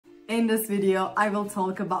In this video, I will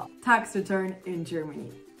talk about tax return in Germany.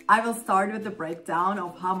 I will start with the breakdown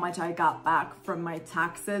of how much I got back from my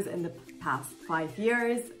taxes in the past 5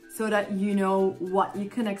 years, so that you know what you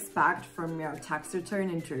can expect from your tax return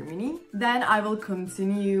in Germany. Then I will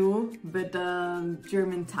continue with the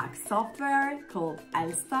German tax software called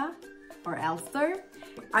Elster or Elster.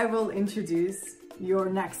 I will introduce your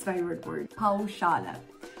next favorite word, Pauschale.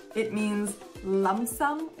 It means lump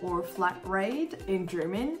sum or flat rate in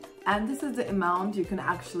German, and this is the amount you can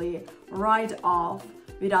actually write off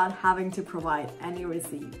without having to provide any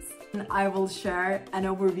receipts. And I will share an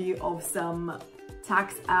overview of some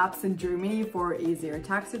tax apps in Germany for easier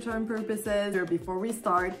tax return purposes. Before we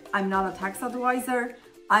start, I'm not a tax advisor.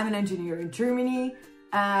 I'm an engineer in Germany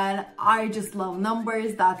and I just love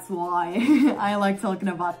numbers. That's why I like talking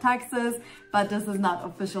about taxes, but this is not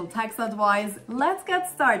official tax advice. Let's get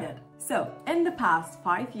started. So in the past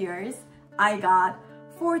 5 years, I got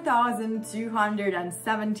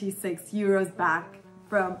 4,276 euros back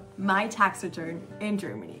from my tax return in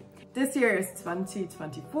Germany. This year is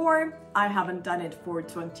 2024. I haven't done it for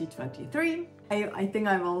 2023. I think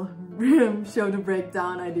I will show the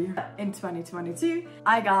breakdown I do. In 2022,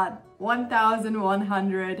 I got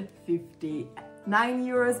 1,159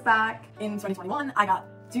 euros back. In 2021, I got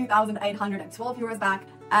 2,812 euros back.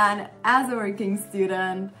 And as a working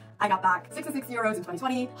student, I got back 66 euros in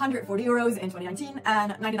 2020, 140 euros in 2019,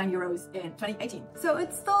 and 99 euros in 2018. So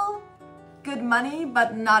it's still good money,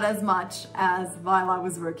 but not as much as while I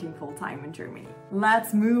was working full-time in Germany.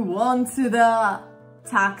 Let's move on to the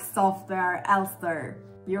tax software Elster,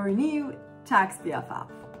 your new tax BFF.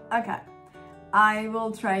 Okay, I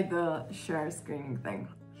will try the share screening thing.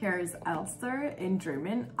 Here's Elster in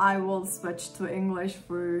German. I will switch to English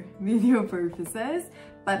for video purposes,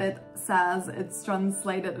 but it says it's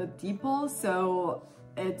translated with DeepL, so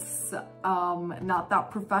it's not that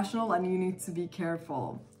professional and you need to be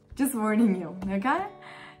careful. Just warning you, okay?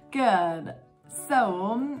 Good.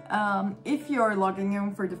 So, if you're logging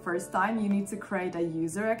in for the first time, you need to create a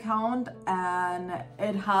user account and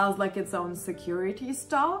it has like its own security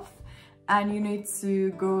stuff. And you need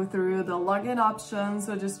to go through the login options,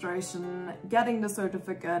 registration, getting the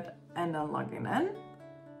certificate, and then logging in.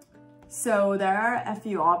 So there are a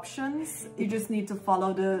few options. You just need to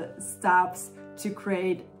follow the steps to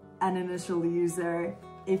create an initial user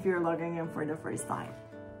if you're logging in for the first time.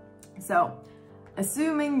 So,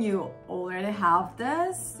 assuming you already have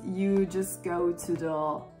this, you just go to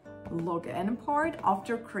the login part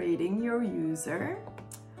after creating your user.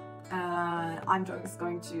 I'm just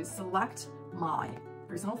going to select my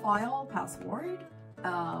personal file, password,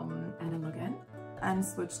 and then login and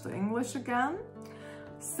switch to English again.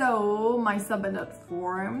 So my submitted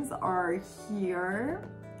forms are here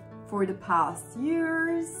for the past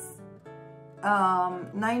years.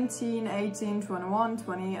 19, 18, 21,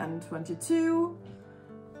 20, and 22.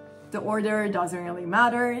 The order doesn't really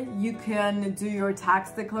matter. You can do your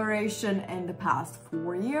tax declaration in the past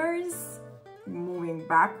 4 years, moving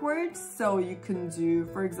backwards. So you can do,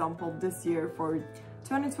 for example, this year for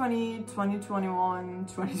 2020, 2021,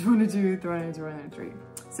 2022, 2023.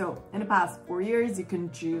 So in the past 4 years, you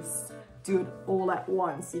can just do it all at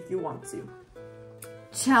once if you want to.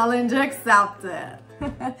 Challenge accepted.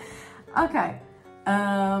 Okay,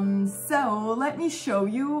 so let me show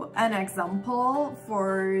you an example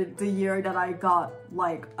for the year that I got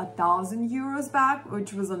like 1,000 euros back,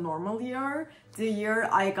 which was a normal year. The year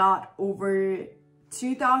I got over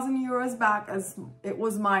 2,000 euros back as it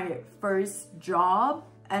was my first job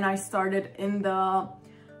and I started in the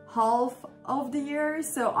half of the year,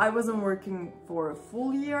 so I wasn't working for a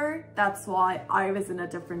full year. That's why I was in a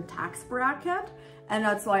different tax bracket. And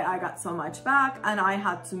that's why I got so much back and I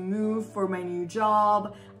had to move for my new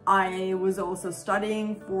job. I was also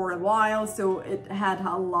studying for a while, so it had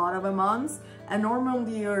a lot of amounts. A normal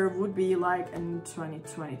year would be like in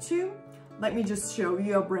 2022. Let me just show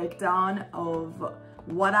you a breakdown of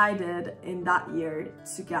what I did in that year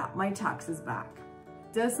to get my taxes back.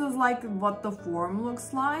 This is like what the form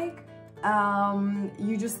looks like.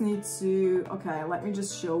 You just need to, okay, let me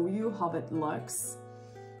just show you how it looks.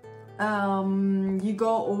 You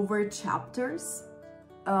go over chapters,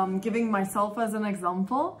 giving myself as an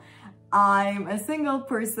example. I'm a single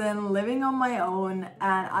person living on my own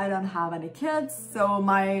and I don't have any kids, so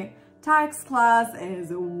my tax class is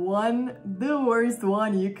the worst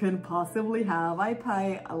one you can possibly have. I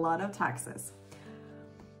pay a lot of taxes.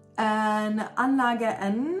 And Anlage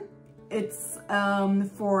N, it's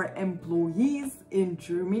for employees in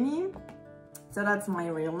Germany, so that's my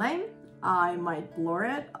real name. I might blur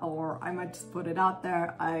it or I might just put it out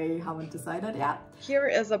there. I haven't decided yet. Here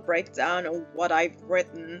is a breakdown of what I've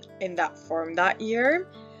written in that form that year.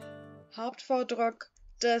 Hauptvordruck,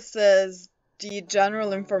 this is the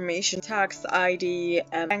general information, tax ID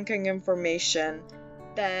and banking information.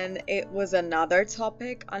 Then it was another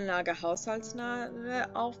topic, Anlage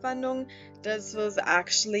haushaltsnahe Aufwendung. This was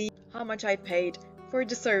actually how much I paid for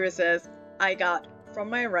the services I got from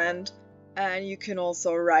my rent. And you can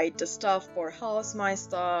also write the stuff for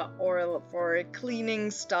Hausmeister or for cleaning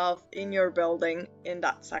stuff in your building in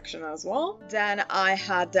that section as well. Then I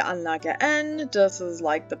had the Anlage N. This is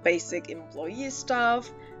like the basic employee stuff.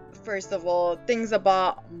 First of all, things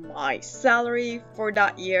about my salary for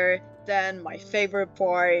that year. Then my favorite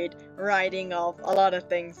part, writing off a lot of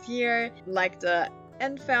things here, like the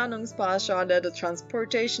Entfernungspauschale, the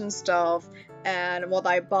transportation stuff, and what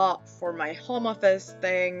I bought for my home office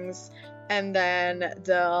things. And then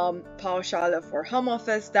the Pauschale for home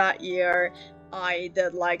office that year. I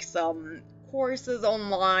did like some courses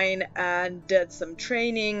online and did some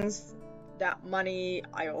trainings. That money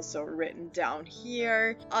I also written down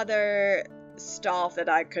here. Other stuff that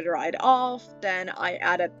I could write off. Then I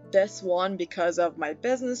added this one because of my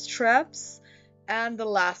business trips. And the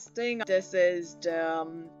last thing, this is the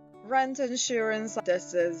rent insurance.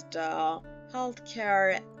 This is the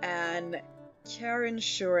healthcare and care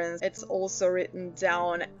insurance. It's also written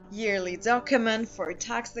down yearly document for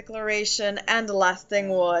tax declaration. And the last thing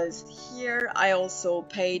was here I also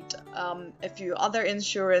paid a few other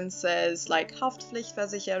insurances like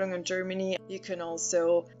Haftpflichtversicherung in Germany. You can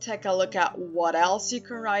also take a look at what else you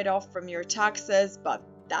can write off from your taxes, but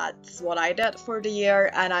that's what I did for the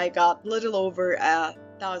year and I got little over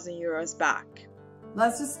 €1,000 back.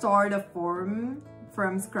 Let's just start a form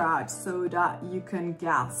from scratch so that you can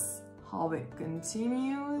guess how it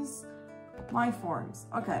continues. My forms.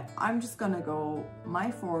 Okay, I'm just gonna go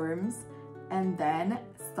my forms and then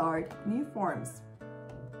start new forms.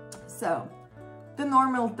 So the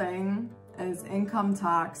normal thing is income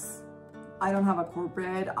tax. I don't have a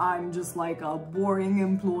corporate, I'm just like a boring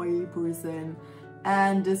employee person.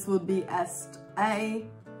 And this would be SA,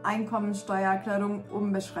 Einkommensteuererklärung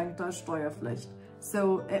unbeschränkter Steuerpflicht.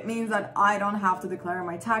 So it means that I don't have to declare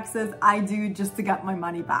my taxes, I do just to get my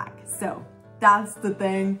money back. So that's the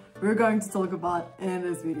thing we're going to talk about in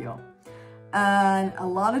this video. And a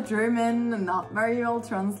lot of German, not very well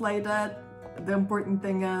translated. The important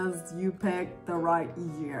thing is you pick the right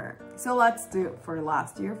year. So let's do it for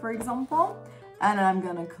last year, for example. And I'm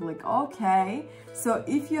gonna click OK. So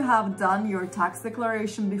if you have done your tax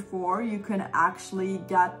declaration before, you can actually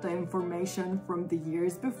get the information from the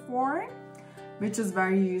years before, which is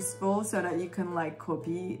very useful so that you can like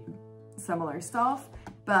copy similar stuff.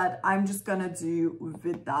 But I'm just gonna do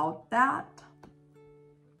without that.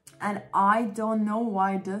 And I don't know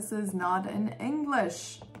why this is not in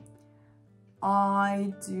English.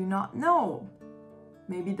 I do not know.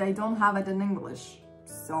 Maybe they don't have it in English.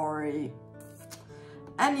 Sorry.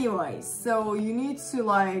 Anyway, so you need to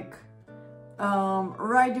like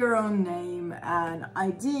write your own name and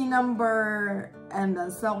ID number and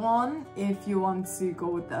so on. If you want to go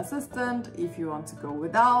with the assistant, if you want to go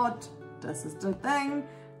without, this is the thing.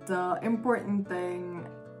 The important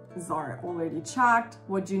things are already checked.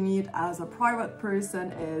 What you need as a private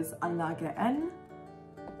person is Anlage N.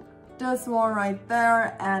 This one right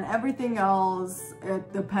there, and everything else,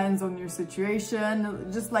 it depends on your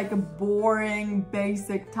situation. Just like a boring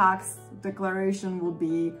basic tax declaration will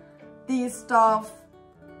be these stuff,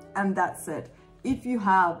 and that's it. If you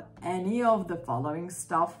have any of the following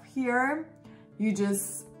stuff here,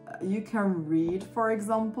 you can read, for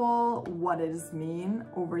example, what it mean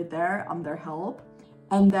over there under help,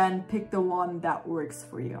 and then pick the one that works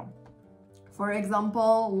for you. For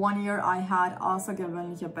example, 1 year I had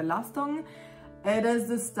außergewöhnliche Belastung. It is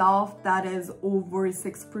the stuff that is over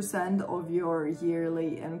 6% of your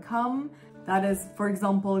yearly income. That is, for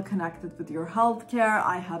example, connected with your healthcare.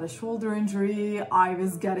 I had a shoulder injury. I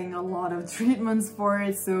was getting a lot of treatments for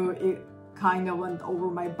it, so it kind of went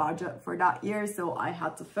over my budget for that year, so I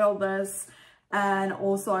had to fill this. And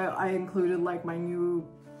also I included like my new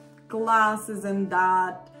glasses and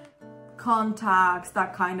that, contacts,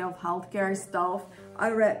 that kind of healthcare stuff.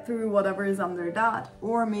 I read through whatever is under that.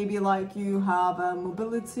 Or maybe like you have a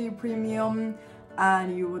mobility premium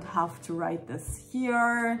and you would have to write this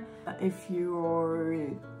here. If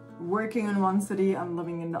you're working in one city and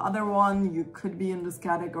living in the other one, you could be in this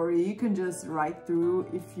category. You can just write through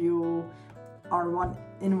if you are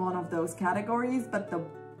in one of those categories, but the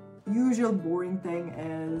usual boring thing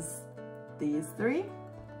is these three.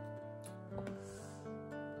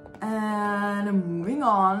 And moving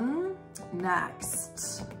on,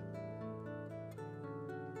 Next,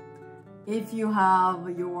 if you have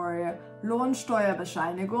your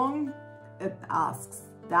Lohnsteuerbescheinigung, it asks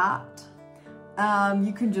that.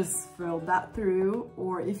 You can just fill that through,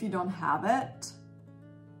 or if you don't have it,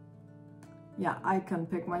 yeah, I can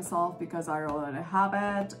pick myself because I already have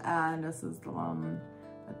it, and this is the one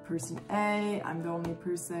at person A. I'm the only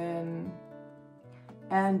person,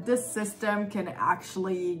 and this system can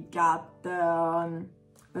actually get the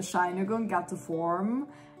Bescheinigung, get the form,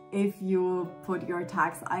 if you put your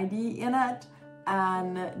tax ID in it,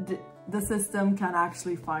 and the system can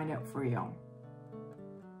actually find it for you.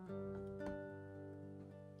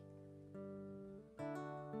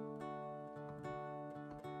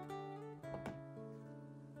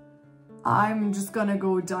 I'm just gonna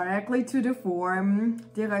go directly to the form,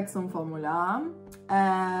 direkt zum Formular,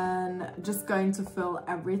 and just going to fill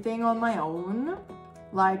everything on my own,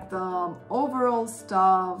 like the overall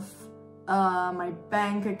stuff, my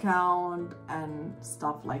bank account and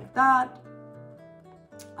stuff like that.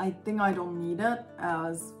 I think I don't need it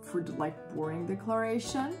as for the boring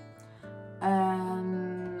declaration.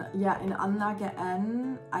 And yeah, in Anlage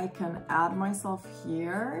N, I can add myself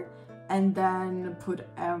here and then put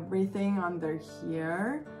everything under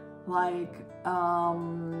here, like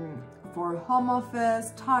for home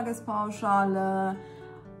office, Tagespauschale,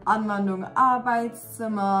 Anwendung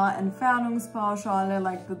Arbeitszimmer, Entfernungspauschale,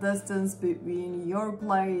 like the distance between your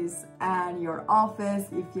place and your office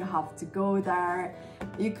if you have to go there.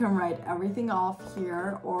 You can write everything off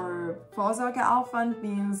here, or Vorsorgeaufwand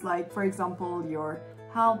means like, for example, your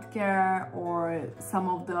healthcare or some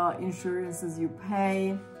of the insurances you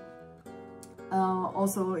pay.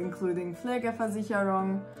 Also including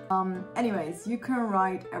Pflegeversicherung. Anyways, you can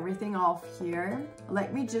write everything off here.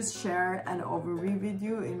 Let me just share an overview with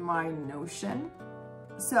you in my Notion.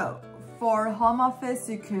 So for home office,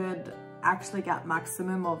 you could actually get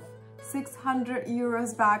maximum of 600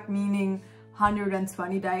 euros back, meaning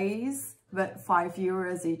 120 days with 5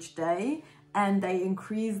 euros each day, and they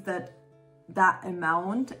increased that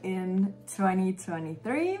amount in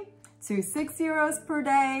 2023 to 6 euros per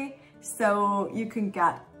day. So you can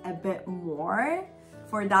get a bit more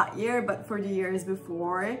for that year, but for the years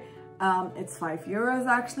before, it's 5 euros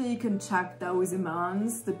actually. You can check those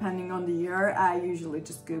amounts depending on the year. I usually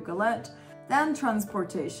just Google it. Then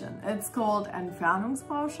transportation. It's called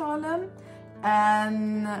Entfernungspauschale,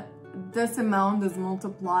 and this amount is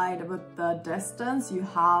multiplied with the distance you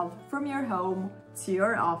have from your home to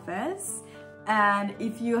your office. And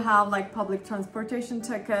if you have like public transportation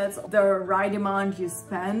tickets, the right amount you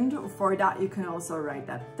spend for that, you can also write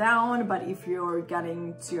that down. But if you're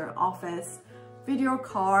getting to your office with your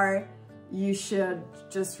car, you should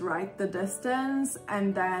just write the distance,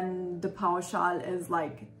 and then the pauschal is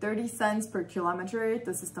like 30 cents per kilometer.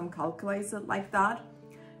 The system calculates it like that.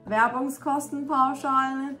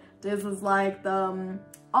 Werbungskostenpauschale, this is like the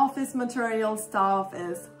office material stuff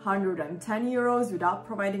is 110 euros without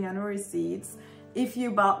providing any receipts. If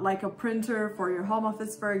you bought like a printer for your home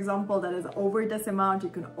office, for example, that is over this amount, you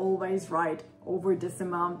can always write over this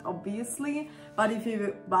amount, obviously. But if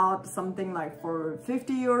you bought something like for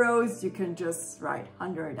 50 euros, you can just write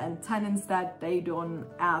 110 instead. They don't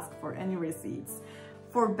ask for any receipts.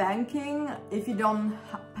 For banking, if you don't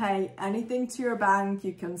pay anything to your bank,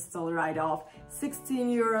 you can still write off 16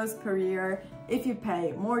 euros per year. If you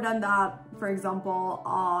pay more than that, for example,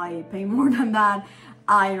 I pay more than that,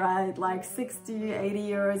 I write like 60, 80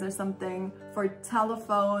 euros or something. For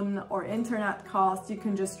telephone or internet costs, you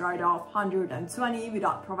can just write off 120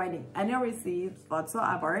 without providing any receipts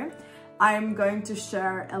whatsoever. I'm going to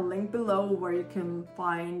share a link below where you can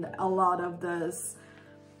find a lot of this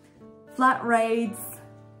flat rates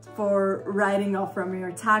for writing off from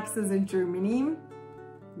your taxes in Germany.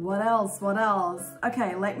 What else? What else?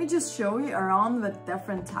 Okay, let me just show you around with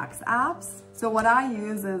different tax apps. So what I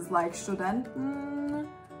use is like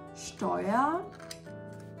Studentensteuer.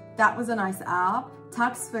 That was a nice app.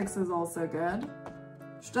 Taxfix is also good.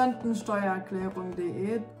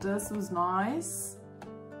 Studentensteuererklärung.de, this was nice.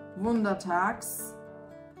 Wundertax.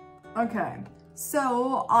 Okay,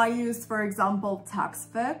 so I used, for example,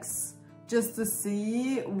 Taxfix just to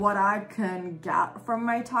see what I can get from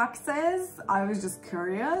my taxes. I was just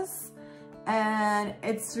curious, and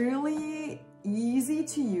it's really easy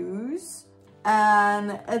to use,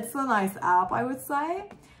 and it's a nice app, I would say.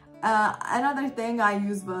 Another thing I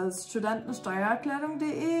used was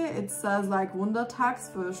Studentensteuererklärung.de. It says like Wundertax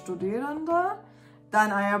für Studierende.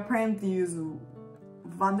 Then I apparently use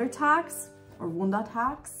wundertax or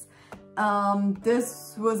wundertax.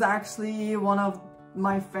 This was actually one of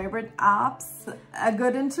my favorite apps. A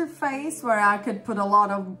good interface where I could put a lot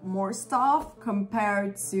of more stuff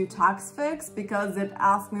compared to taxfix, because it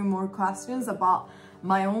asks me more questions about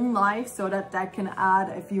my own life so that I can add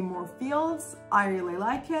a few more fields. I really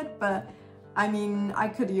like it, but I mean, I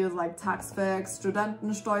could use like taxfix,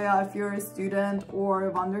 Studentensteuer if you're a student,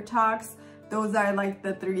 or wundertax. Those are like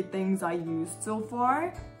the 3 things I used so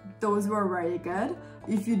far. Those were very good.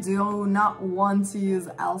 If you do not want to use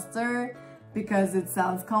Elster because it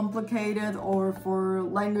sounds complicated, or for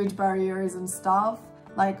language barriers and stuff,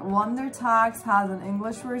 like wundertax has an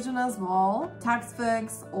English version as well.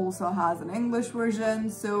 Taxfix also has an English version.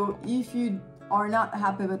 So if you are not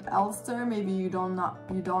happy with Elster, maybe you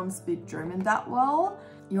don't speak German that well,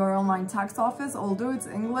 your online tax office, although it's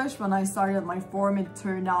English, when I started my form it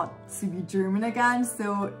turned out to be German again.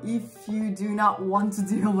 So if you do not want to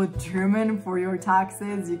deal with German for your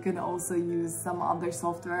taxes, you can also use some other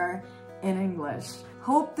software in English.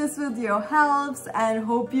 Hope this video helps, and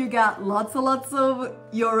hope you get lots and lots of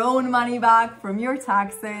your own money back from your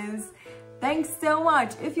taxes. Thanks so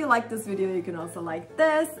much. If you like this video, you can also like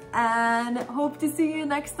this, and hope to see you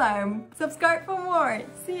next time. Subscribe for more.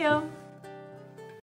 See ya.